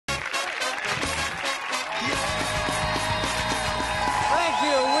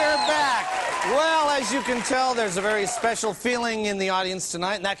As you can tell, there's a very special feeling in the audience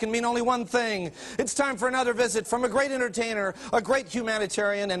tonight, and that can mean only one thing. It's time for another visit from a great entertainer, a great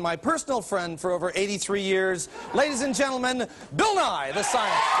humanitarian, and my personal friend for over 83 years. Ladies and gentlemen, Bill Nye, the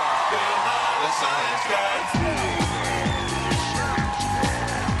Science Guy. Bill Nye, the Science Guy.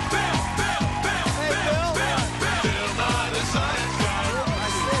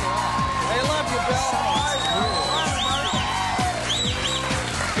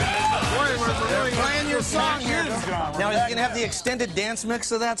 Song here. Now, are you going to have the extended dance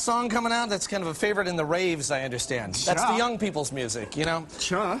mix of that song coming out? That's kind of a favorite in the raves, I understand. That's the young people's music, you know?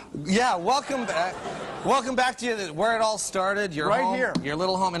 Yeah, welcome back. Welcome back to where it all started, your home, here. Your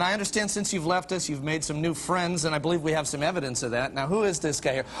little home. And I understand since you've left us, you've made some new friends, and I believe we have some evidence of that. Now, who is this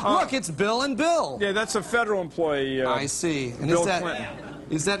guy here? Look, it's Bill and Bill. Yeah, that's a federal employee. I see. And Bill Clinton.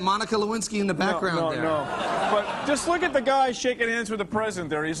 Is that Monica Lewinsky in the background there? No. But just look at the guy shaking hands with the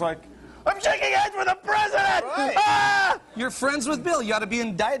president there. He's like, I'm shaking hands with the president! Right. Ah! You're friends with Bill. You ought to be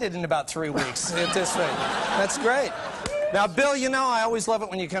indicted in about 3 weeks at this rate. That's great. Now, Bill, you know, I always love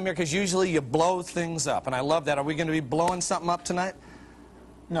it when you come here because usually you blow things up, and I love that. Are we going to be blowing something up tonight?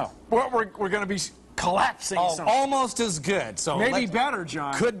 No. We're going to be collapsing something. Almost as good. So maybe better,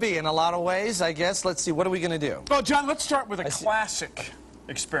 John. Could be in a lot of ways, I guess. Let's see. What are we going to do? Well, John, let's start with a classic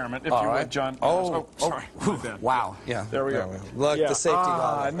experiment, if you would, John. Sorry. Wow. Yeah. There we go. Look, the safety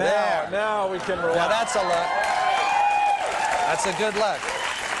valve. Now we can relax. Now that's a look. That's a good look.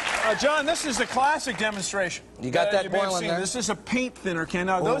 John, this is a classic demonstration. You got that boiling there? This is a paint thinner can.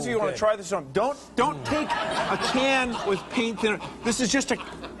 Now, those of you who want to try this at home, don't take a can with paint thinner. This is just an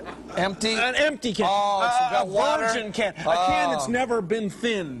empty can. Oh, it's got water. Virgin can. A can that's never been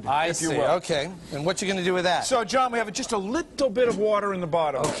thinned, if you will. Okay. And what you going to do with that? So, John, we have just a little bit of water in the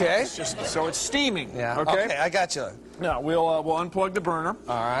bottom. Okay. So it's steaming. Yeah. Okay, I got you. Now, we'll unplug the burner.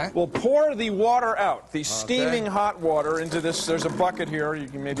 All right. We'll pour the water out, the steaming hot water into this. There's a bucket here. You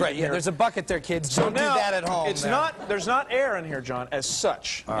can maybe Great. Yeah, there's a bucket there, kids. Don't do that at home. There's not air in here, John, as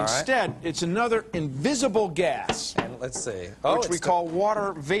such. All Instead, right. it's another invisible gas. And let's see. Which we call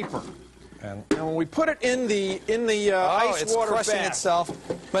water vapor. And when we put it in the ice water crushing bath, itself,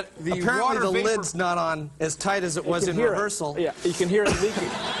 but apparently the lid's not on as tight as it was in rehearsal. Yeah, you can hear it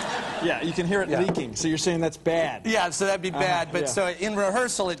leaking. Yeah, you can hear it leaking. So you're saying that's bad. Yeah, so that'd be bad. But so in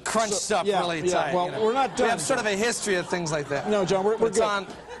rehearsal, it crunched up really tight. Well, we're not done. We have sort of a history of things like that. No, John, we're good.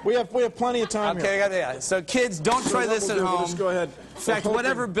 We have plenty of time here. Okay, yeah. So kids, don't try this at home. Just go ahead. In fact,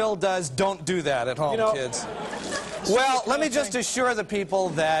 whatever Bill does, don't do that at home, kids. Well, let me just assure the people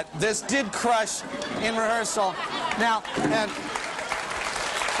that this did crush in rehearsal. Now, Bill.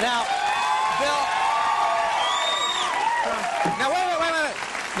 Now, wait.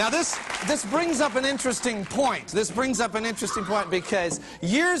 Now, this brings up an interesting point. This brings up an interesting point because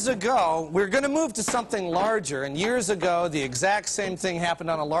years ago, we're going to move to something larger, and years ago, the exact same thing happened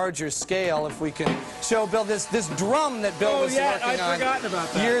on a larger scale. If we can show Bill this drum that Bill was working on. I'd forgotten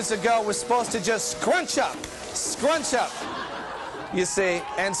about that. Years ago was supposed to just scrunch up, you see,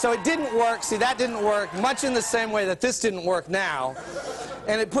 and so it didn't work. See, that didn't work, much in the same way that this didn't work now.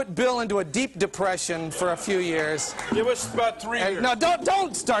 And it put Bill into a deep depression for a few years. It was about 3 years. No,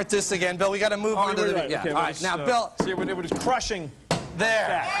 don't start this again, Bill. We got to move on to the... Right. Yeah. Okay, All right, now, Bill... See, it was crushing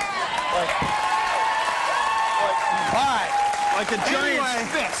there. All right. Like a giant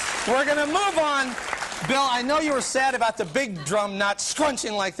fist. We're going to move on. Bill, I know you were sad about the big drum not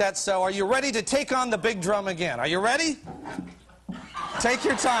scrunching like that, so are you ready to take on the big drum again? Are you ready? Take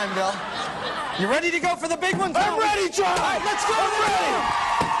your time, Bill. You ready to go for the big one? I'm ready, John! All right, let's go. I'm ready.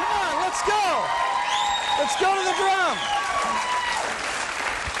 Come on, let's go. Let's go to the drum.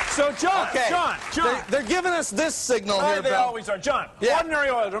 So, John, They're giving us this signal here, They Bill. always are. John, ordinary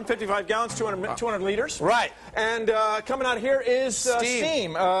oil drum, 55 gallons, 200 liters. Right. And coming out here is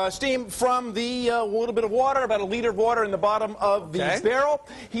steam. Steam from the little bit of water, about a liter of water in the bottom of the barrel,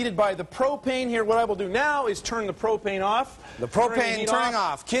 heated by the propane here. What I will do now is turn the propane off. The propane turning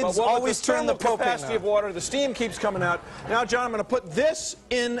off. Kids always turn the propane off. Capacity of water, the steam keeps coming out. Now, John, I'm going to put this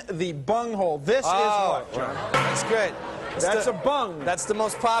in the bung hole. This is what, John? That's great. That's a bung. That's the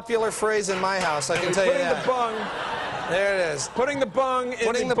most popular phrase in my house, I can tell you that. Putting the bung. There it is. Putting the bung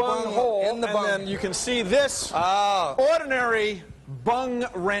in the bung hole. In the bung. And then you can see this ordinary bung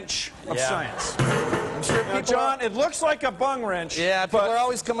wrench of science. I'm sure now, John, it looks like a bung wrench. Yeah, people are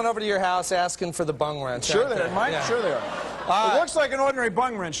always coming over to your house asking for the bung wrench. Sure they are, Mike. Yeah. Sure they are. It looks like an ordinary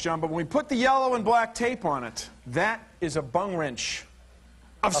bung wrench, John, but when we put the yellow and black tape on it, that is a bung wrench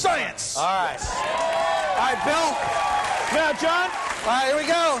of science. All right. All right, Bill. Now, John, All right, here we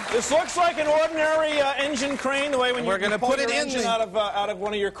go. This looks like an ordinary engine crane, the way when We're you gonna pull put your it in engine the... out of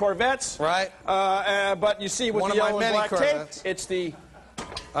one of your Corvettes. Right. But you see with One the of my yellow and many black Corvettes. tape, it's the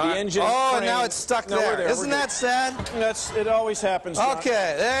Right. engine. Oh, crane. and now it's stuck No, we're there. Isn't We're that good. sad? It always happens. John.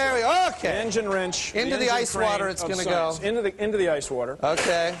 Okay, there we go. The Okay. engine wrench. Into the engine ice crane water it's of gonna science. go. Into the ice water.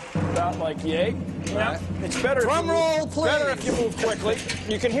 Okay. About like yay. Now, it's better. Drum roll, please. Better if you move quickly.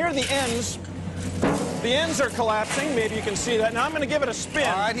 You can hear the ends. The ends are collapsing. Maybe you can see that. Now I'm going to give it a spin.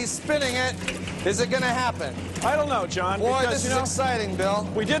 All right, he's spinning it. Is it going to happen? I don't know, John. Boy, because, this is exciting, Bill.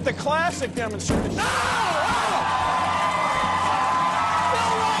 we did the classic demonstration. No!